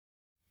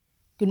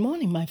Good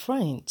morning, my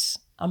friends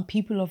and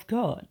people of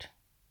God.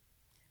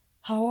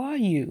 How are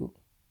you?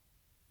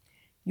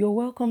 You're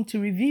welcome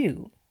to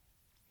Review,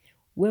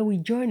 where we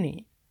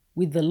journey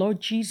with the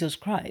Lord Jesus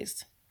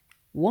Christ,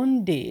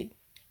 one day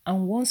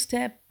and one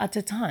step at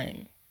a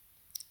time.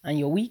 And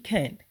your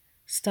weekend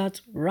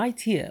starts right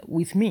here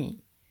with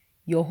me,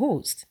 your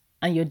host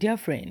and your dear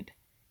friend,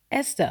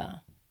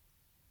 Esther.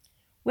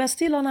 We're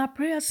still on our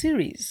prayer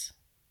series,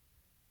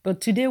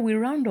 but today we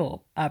round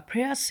up our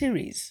prayer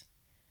series.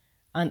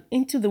 And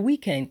into the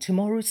weekend,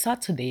 tomorrow,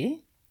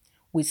 Saturday,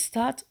 we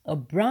start a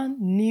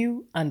brand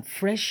new and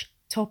fresh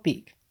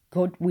topic,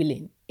 God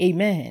willing.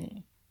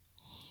 Amen.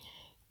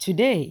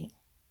 Today,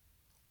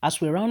 as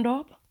we round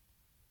up,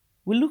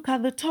 we look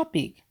at the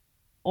topic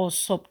or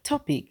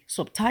subtopic,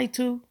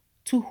 subtitle,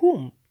 To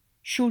Whom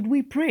Should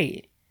We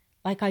Pray?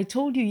 Like I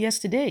told you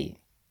yesterday.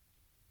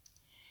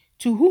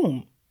 To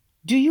whom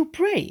do you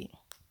pray?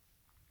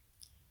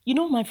 You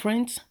know, my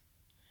friends,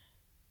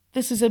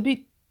 this is a bit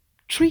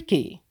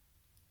tricky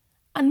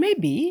and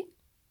maybe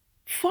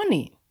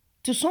funny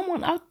to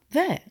someone out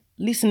there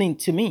listening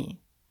to me.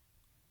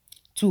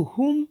 To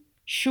whom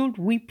should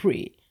we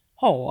pray?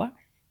 Or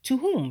to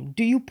whom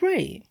do you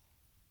pray?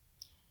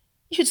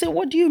 You say,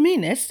 what do you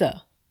mean,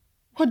 Esther?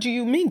 What do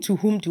you mean, to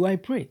whom do I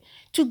pray?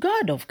 To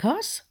God, of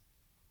course.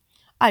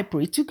 I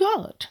pray to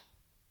God.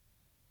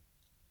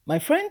 My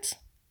friends,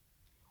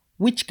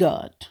 which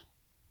God?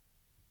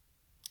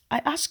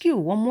 I ask you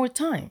one more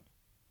time.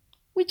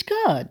 Which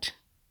God?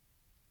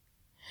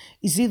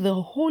 Is it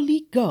the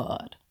holy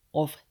God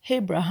of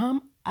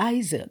Abraham,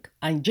 Isaac,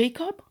 and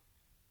Jacob?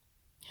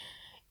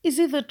 Is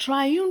it the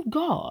triune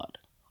God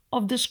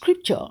of the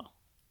scripture?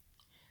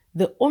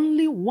 The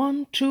only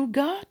one true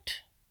God?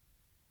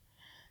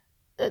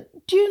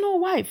 Do you know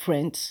why,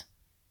 friends?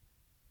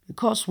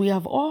 Because we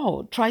have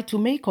all tried to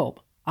make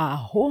up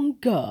our own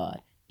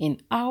God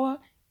in our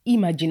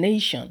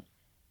imagination.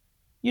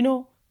 You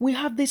know, we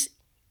have this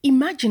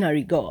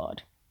imaginary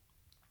God.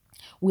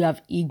 We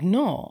have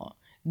ignored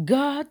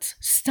God's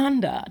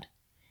standard,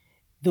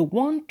 the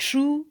one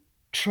true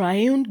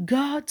triune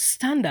God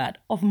standard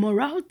of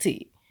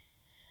morality,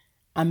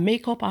 and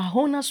make up our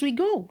own as we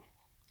go.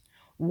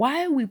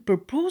 Why we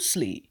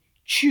purposely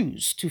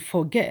choose to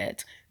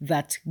forget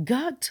that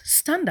God's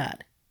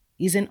standard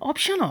is an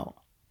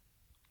optional.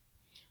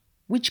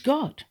 Which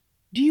God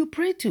do you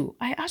pray to?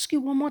 I ask you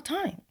one more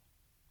time.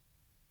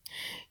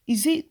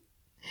 Is it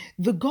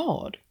the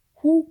God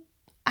who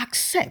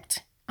accepts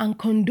and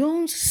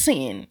condones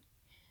sin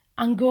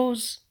and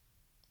goes,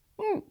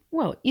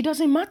 well, it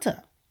doesn't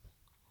matter?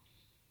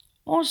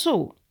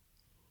 Also,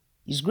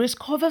 His grace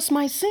covers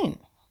my sin.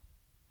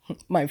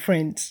 My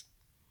friends,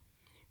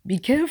 be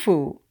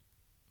careful.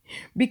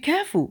 Be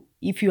careful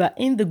if you are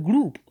in the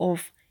group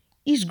of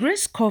His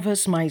grace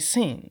covers my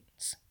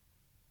sins.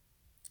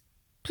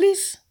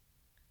 Please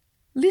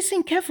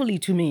listen carefully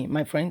to me,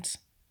 my friends.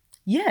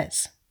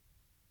 Yes,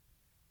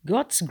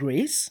 God's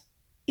grace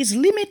is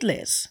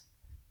limitless,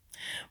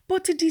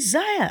 but He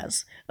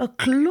desires a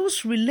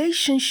close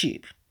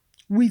relationship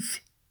with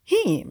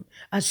Him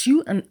as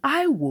you and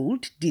I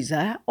would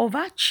desire of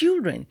our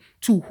children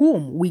to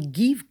whom we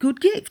give good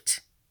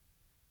gifts.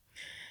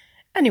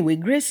 Anyway,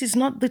 grace is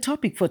not the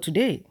topic for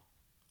today,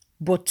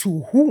 but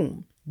to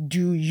whom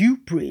do you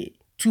pray?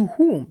 To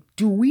whom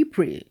do we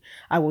pray?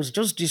 I was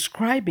just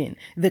describing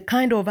the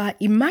kind of our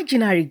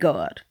imaginary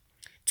God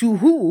to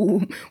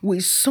whom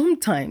we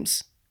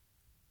sometimes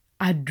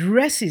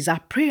addresses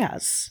our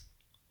prayers.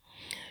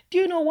 Do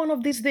you know one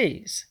of these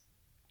days,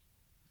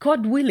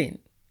 God willing,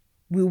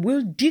 we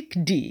will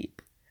dig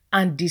deep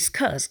and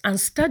discuss and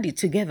study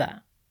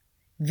together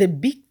the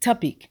big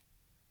topic,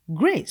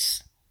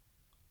 grace.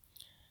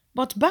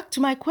 But back to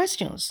my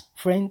questions,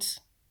 friends.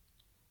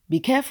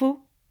 Be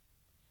careful.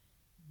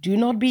 Do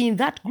not be in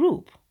that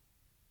group.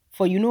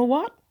 For you know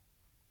what?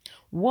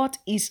 What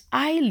is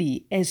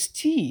highly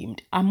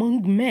esteemed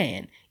among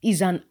men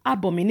is an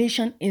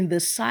abomination in the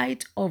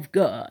sight of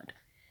God.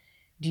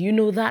 Do you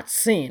know that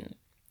sin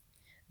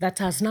that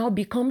has now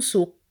become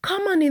so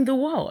common in the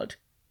world?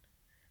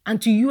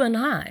 And to you and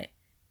I,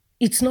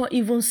 it's not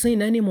even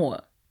sin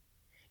anymore.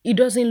 It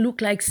doesn't look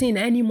like sin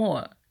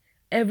anymore.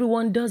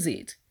 Everyone does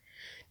it.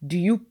 Do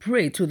you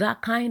pray to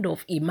that kind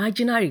of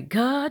imaginary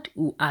God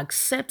who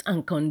accepts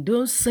and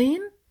condones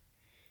sin?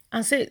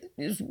 And say,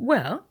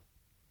 well,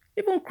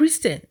 even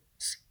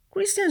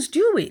Christians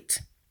do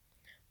it.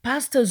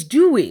 Pastors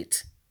do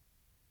it.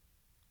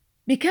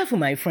 Be careful,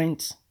 my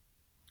friends.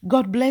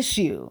 God bless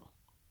you.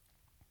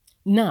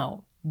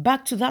 Now,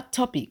 back to that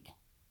topic.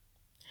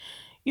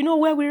 You know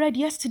where we read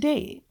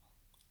yesterday?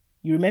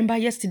 You remember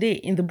yesterday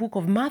in the book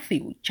of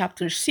Matthew,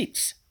 chapter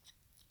 6.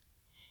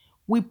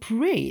 We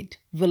prayed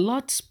the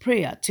Lord's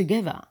Prayer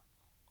together.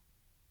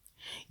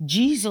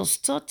 Jesus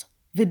taught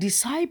the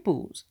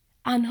disciples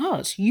and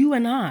us, you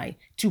and I,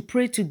 to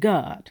pray to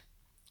God,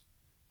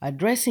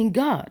 addressing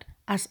God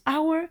as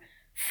our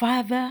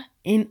Father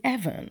in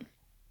heaven.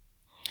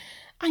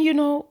 And you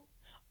know,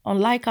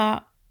 unlike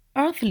our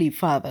earthly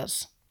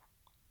fathers,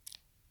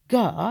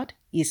 God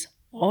is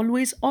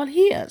always all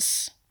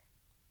ears.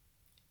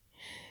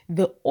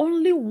 The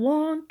only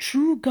one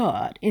true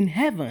God in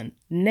heaven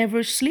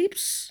never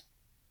sleeps.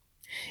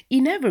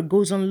 He never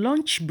goes on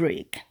lunch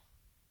break.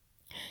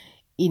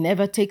 He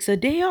never takes a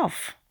day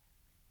off.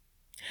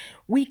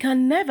 We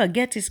can never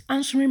get his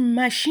answering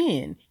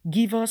machine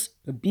give us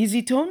a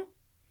busy tone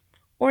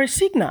or a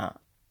signal.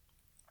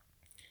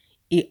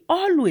 He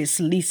always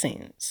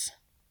listens.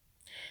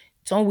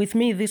 Turn with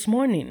me this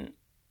morning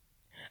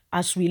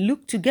as we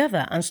look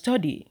together and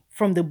study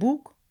from the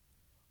book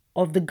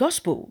of the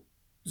Gospel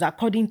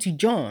according to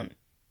John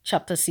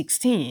chapter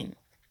 16.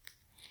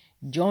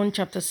 John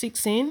chapter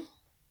 16,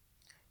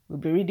 we'll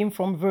be reading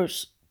from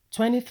verse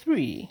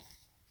 23.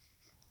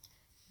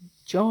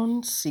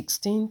 John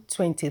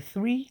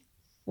 16:23.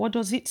 What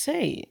does it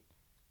say?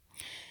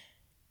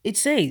 It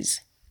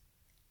says,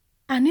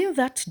 "And in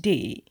that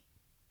day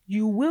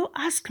you will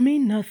ask me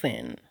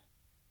nothing.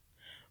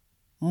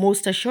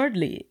 Most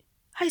assuredly,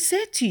 I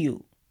say to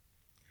you,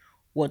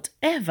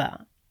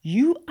 whatever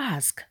you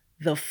ask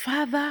the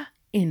Father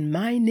in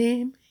my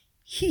name,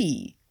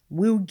 he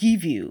will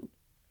give you."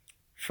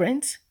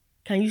 Friends,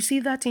 can you see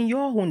that in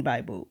your own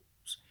Bibles?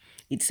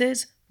 It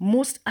says,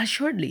 "Most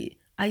assuredly,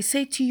 I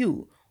say to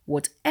you,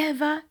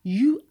 whatever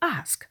you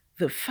ask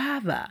the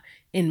Father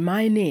in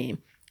my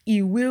name,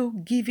 he will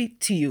give it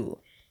to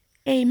you."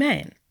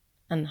 Amen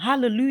and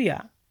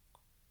hallelujah.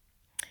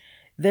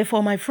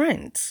 Therefore, my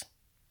friends,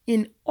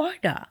 in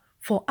order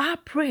for our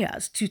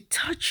prayers to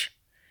touch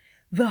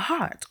the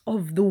heart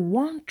of the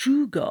one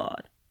true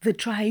God, the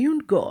triune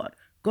God,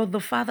 God the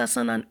Father,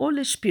 Son, and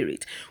Holy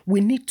Spirit, we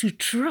need to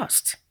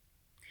trust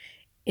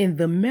in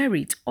the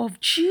merit of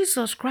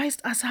Jesus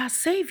Christ as our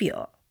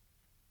Savior.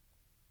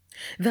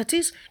 That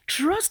is,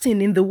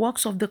 trusting in the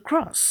works of the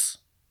cross,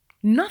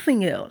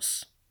 nothing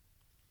else.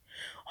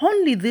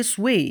 Only this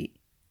way,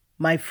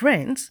 my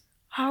friends,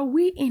 are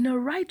we in a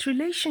right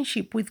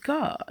relationship with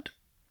God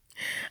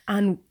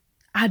and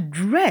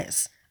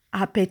address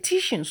our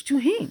petitions to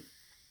Him.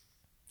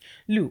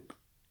 Look,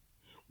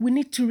 we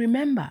need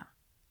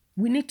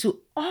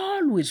to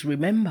always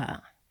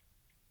remember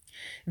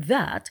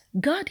that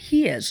God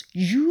hears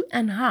you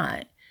and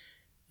I,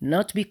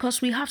 not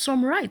because we have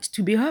some right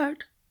to be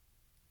heard.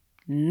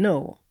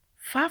 No,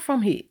 far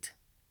from it.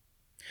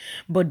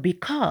 But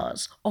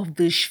because of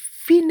the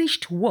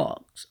finished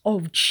works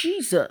of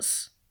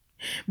Jesus,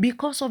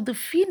 because of the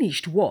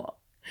finished work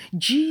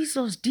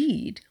Jesus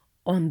did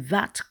on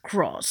that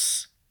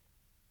cross.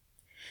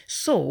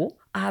 So,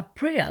 our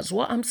prayers,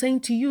 what I'm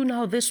saying to you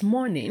now this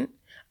morning,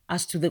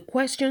 as to the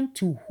question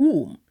to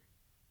whom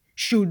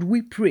should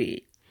we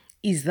pray,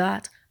 is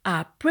that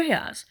our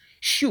prayers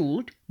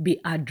should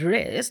be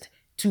addressed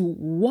to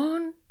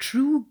one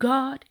true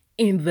God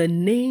in the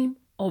name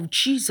of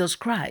Jesus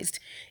Christ.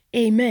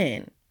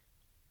 Amen.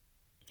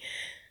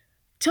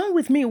 Turn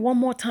with me one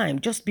more time,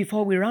 just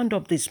before we round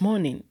up this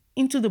morning,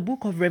 into the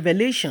book of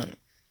Revelation.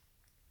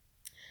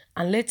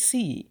 And let's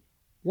see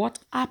what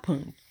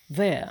happened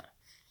there.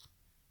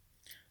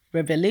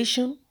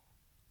 Revelation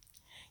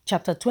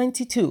chapter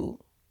 22.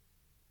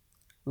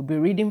 We'll be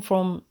reading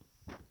from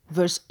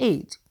verse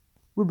 8.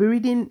 We'll be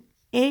reading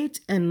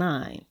 8 and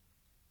 9.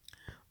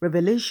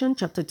 Revelation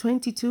chapter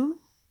 22.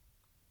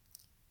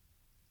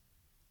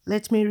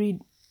 Let me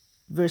read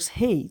verse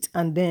 8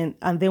 and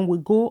then we'll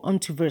go on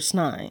to verse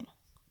 9.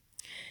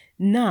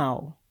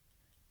 "Now,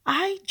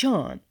 I,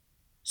 John,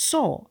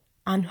 saw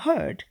and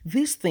heard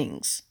these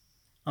things.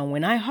 And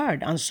when I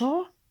heard and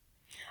saw,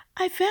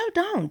 I fell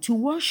down to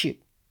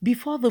worship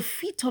before the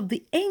feet of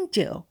the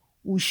angel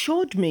who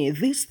showed me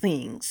these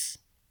things.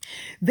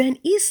 Then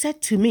he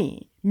said to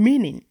me,"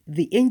 meaning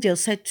the angel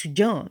said to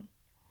John,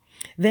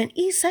 "Then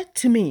he said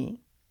to me,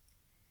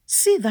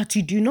 see that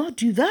you do not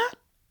do that.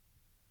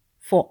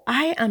 For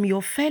I am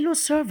your fellow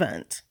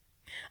servant,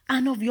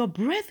 and of your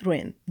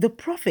brethren the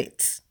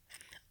prophets,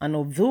 and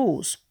of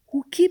those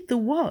who keep the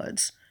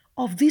words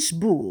of this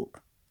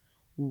book.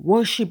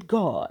 Worship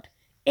God."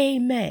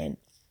 Amen.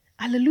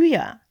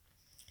 Hallelujah.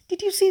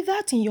 Did you see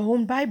that in your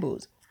own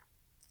Bibles?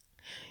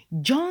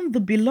 John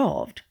the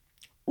beloved,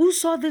 who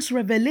saw this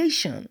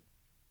revelation,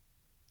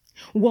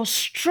 was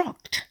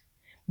struck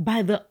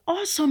by the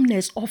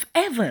awesomeness of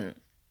heaven.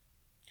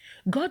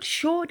 God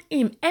showed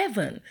him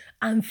heaven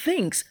and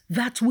things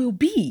that will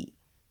be.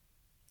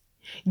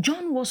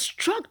 John was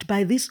struck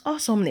by this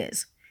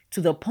awesomeness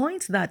to the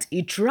point that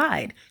he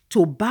tried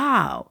to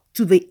bow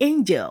to the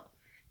angel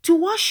to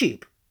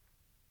worship.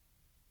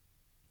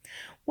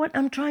 What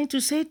I'm trying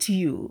to say to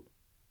you,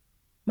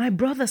 my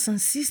brothers and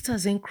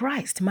sisters in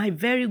Christ, my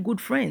very good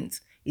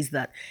friends, is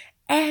that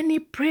any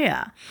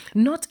prayer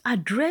not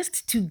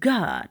addressed to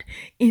God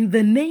in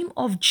the name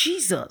of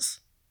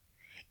Jesus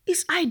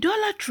is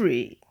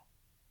idolatry.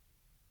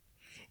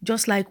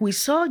 Just like we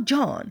saw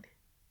John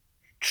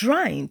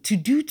trying to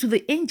do to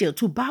the angel,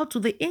 to bow to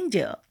the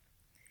angel.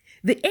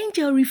 The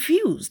angel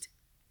refused.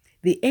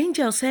 The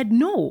angel said,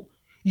 "No,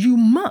 you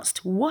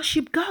must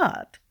worship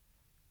God."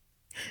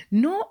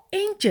 No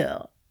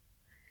angel,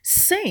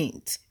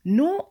 saint,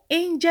 no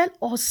angel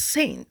or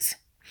saint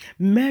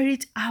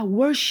merit our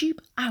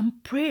worship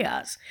and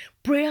prayers.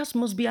 Prayers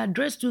must be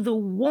addressed to the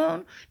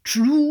one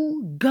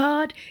true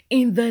God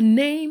in the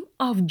name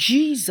of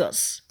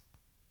Jesus.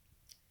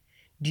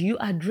 Do you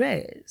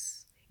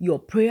address your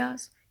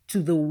prayers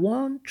to the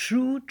one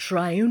true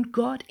triune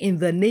God in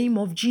the name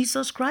of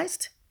Jesus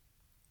Christ?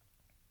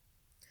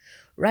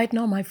 Right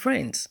now, my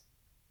friends,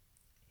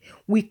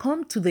 we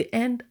come to the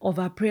end of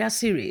our prayer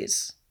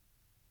series.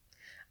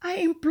 I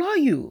implore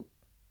you,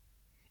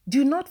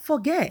 do not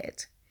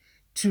forget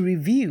to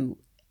review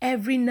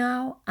every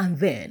now and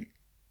then.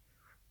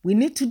 We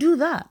need to do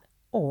that,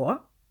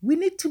 or we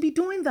need to be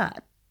doing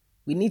that.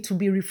 We need to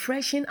be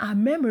refreshing our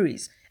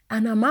memories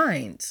and our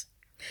minds.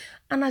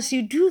 And as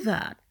you do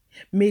that,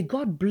 may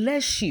God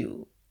bless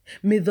you.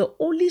 May the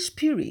Holy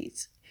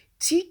Spirit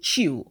teach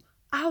you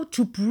how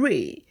to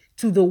pray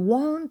to the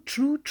one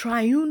true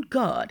triune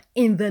God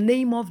in the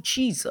name of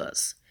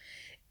Jesus.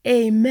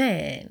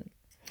 Amen.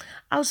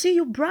 I'll see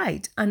you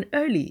bright and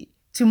early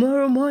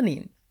tomorrow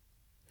morning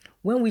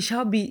when we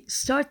shall be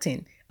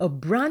starting a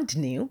brand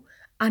new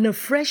and a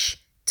fresh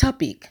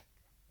topic.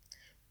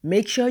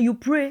 Make sure you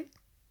pray.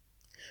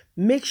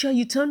 Make sure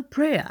you turn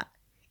prayer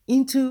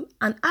into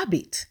an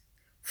habit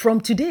from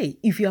today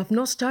if you have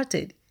not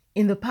started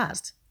in the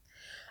past.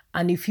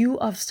 And if you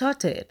have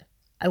started,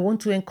 I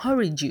want to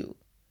encourage you.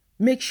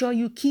 Make sure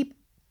you keep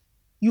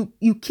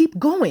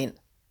going.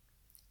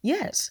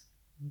 Yes,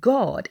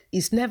 God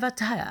is never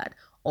tired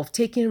of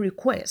taking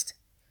requests.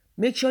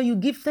 Make sure you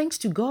give thanks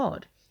to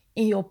God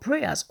in your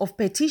prayers of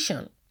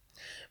petition.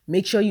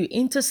 Make sure you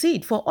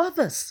intercede for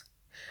others.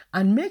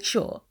 And make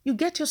sure you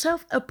get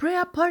yourself a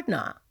prayer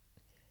partner.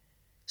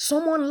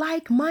 Someone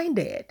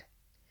like-minded.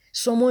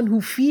 Someone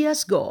who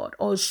fears God,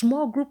 or a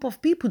small group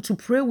of people to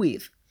pray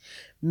with.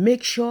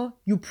 Make sure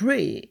you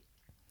pray.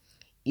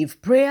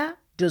 If prayer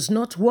does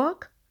not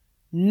work,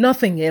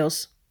 nothing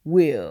else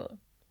will.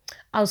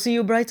 I'll see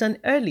you bright and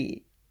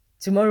early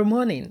tomorrow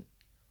morning.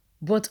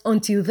 But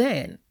until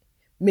then,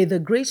 may the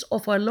grace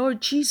of our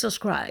Lord Jesus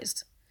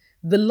Christ,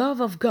 the love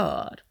of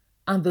God,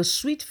 and the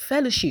sweet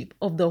fellowship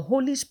of the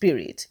Holy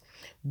Spirit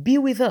be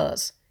with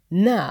us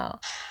now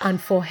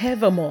and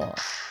forevermore.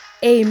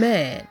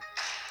 Amen,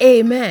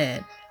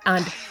 amen,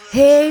 and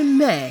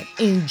amen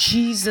in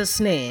Jesus'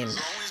 name. It's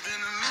always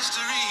been a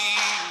mystery.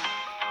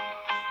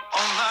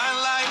 All my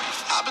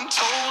life, I've been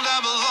told I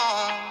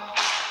belong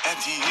at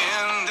the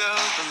end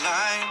of the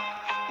line,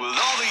 with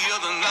all the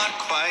other not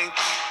quite,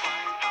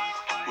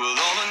 with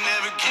all the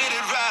never get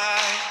it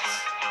right.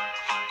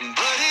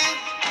 But it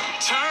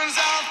turns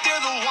out they're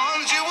the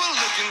ones you were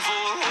looking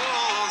for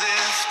all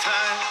this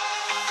time.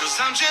 'Cause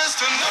I'm just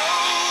a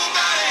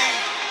nobody,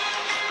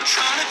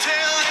 trying to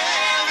tell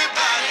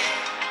everybody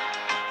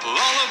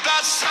all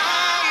about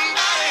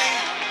somebody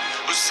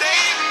who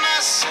saved my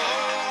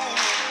soul.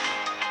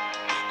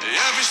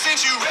 Ever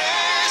since you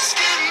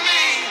rescued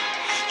me,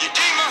 you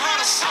gave my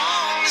heart a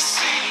song to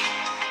sing.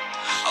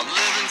 I'm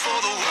living for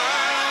the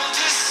world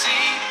to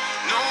see,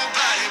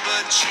 nobody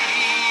but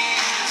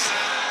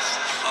Jesus.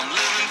 I'm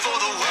living for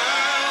the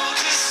world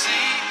to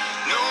see,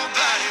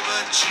 nobody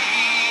but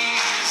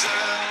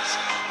Jesus.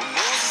 When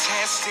Moses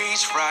had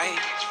stage fright,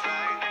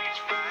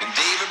 and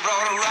David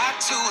brought a rock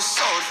to a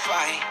sword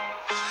fight,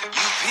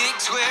 you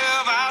picked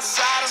 12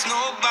 outsiders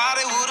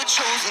nobody would have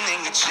chosen,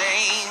 and you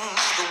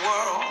changed the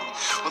world.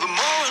 Well, the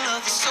moral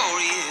of the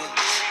story is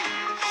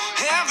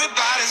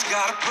everybody's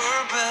got a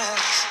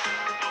purpose.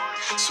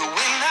 So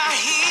when I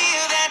hear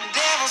that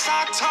devil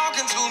start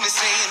talking to me,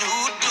 saying,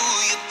 who do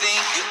you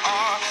think you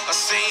are? I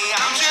say,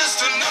 I'm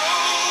just a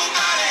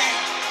nobody,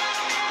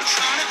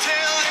 trying to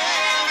tell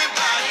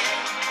everybody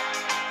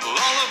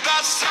all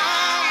about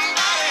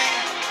somebody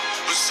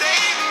who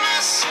saved my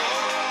soul.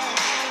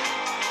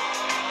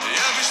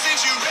 Ever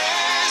since you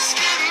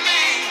rescued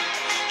me,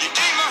 you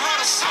gave my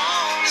heart a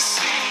song to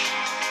sing.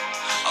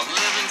 I'm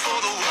living for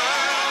the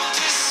world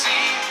to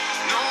see,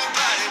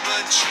 nobody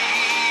but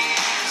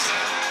Jesus.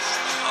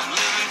 I'm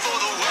living for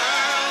the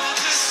world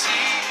to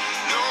see,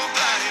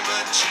 nobody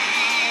but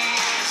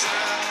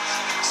Jesus.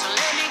 So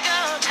let me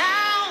go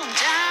down,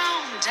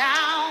 down,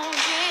 down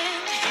in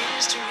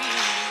history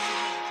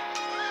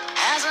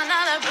as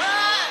another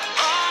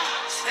blood-bought,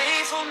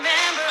 faithful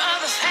member of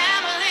the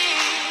family.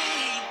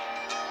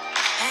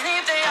 And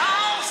if they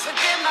all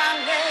forget my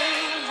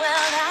name,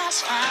 well, that's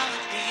fine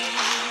with me.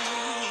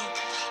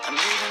 I'm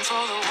living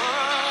for the world.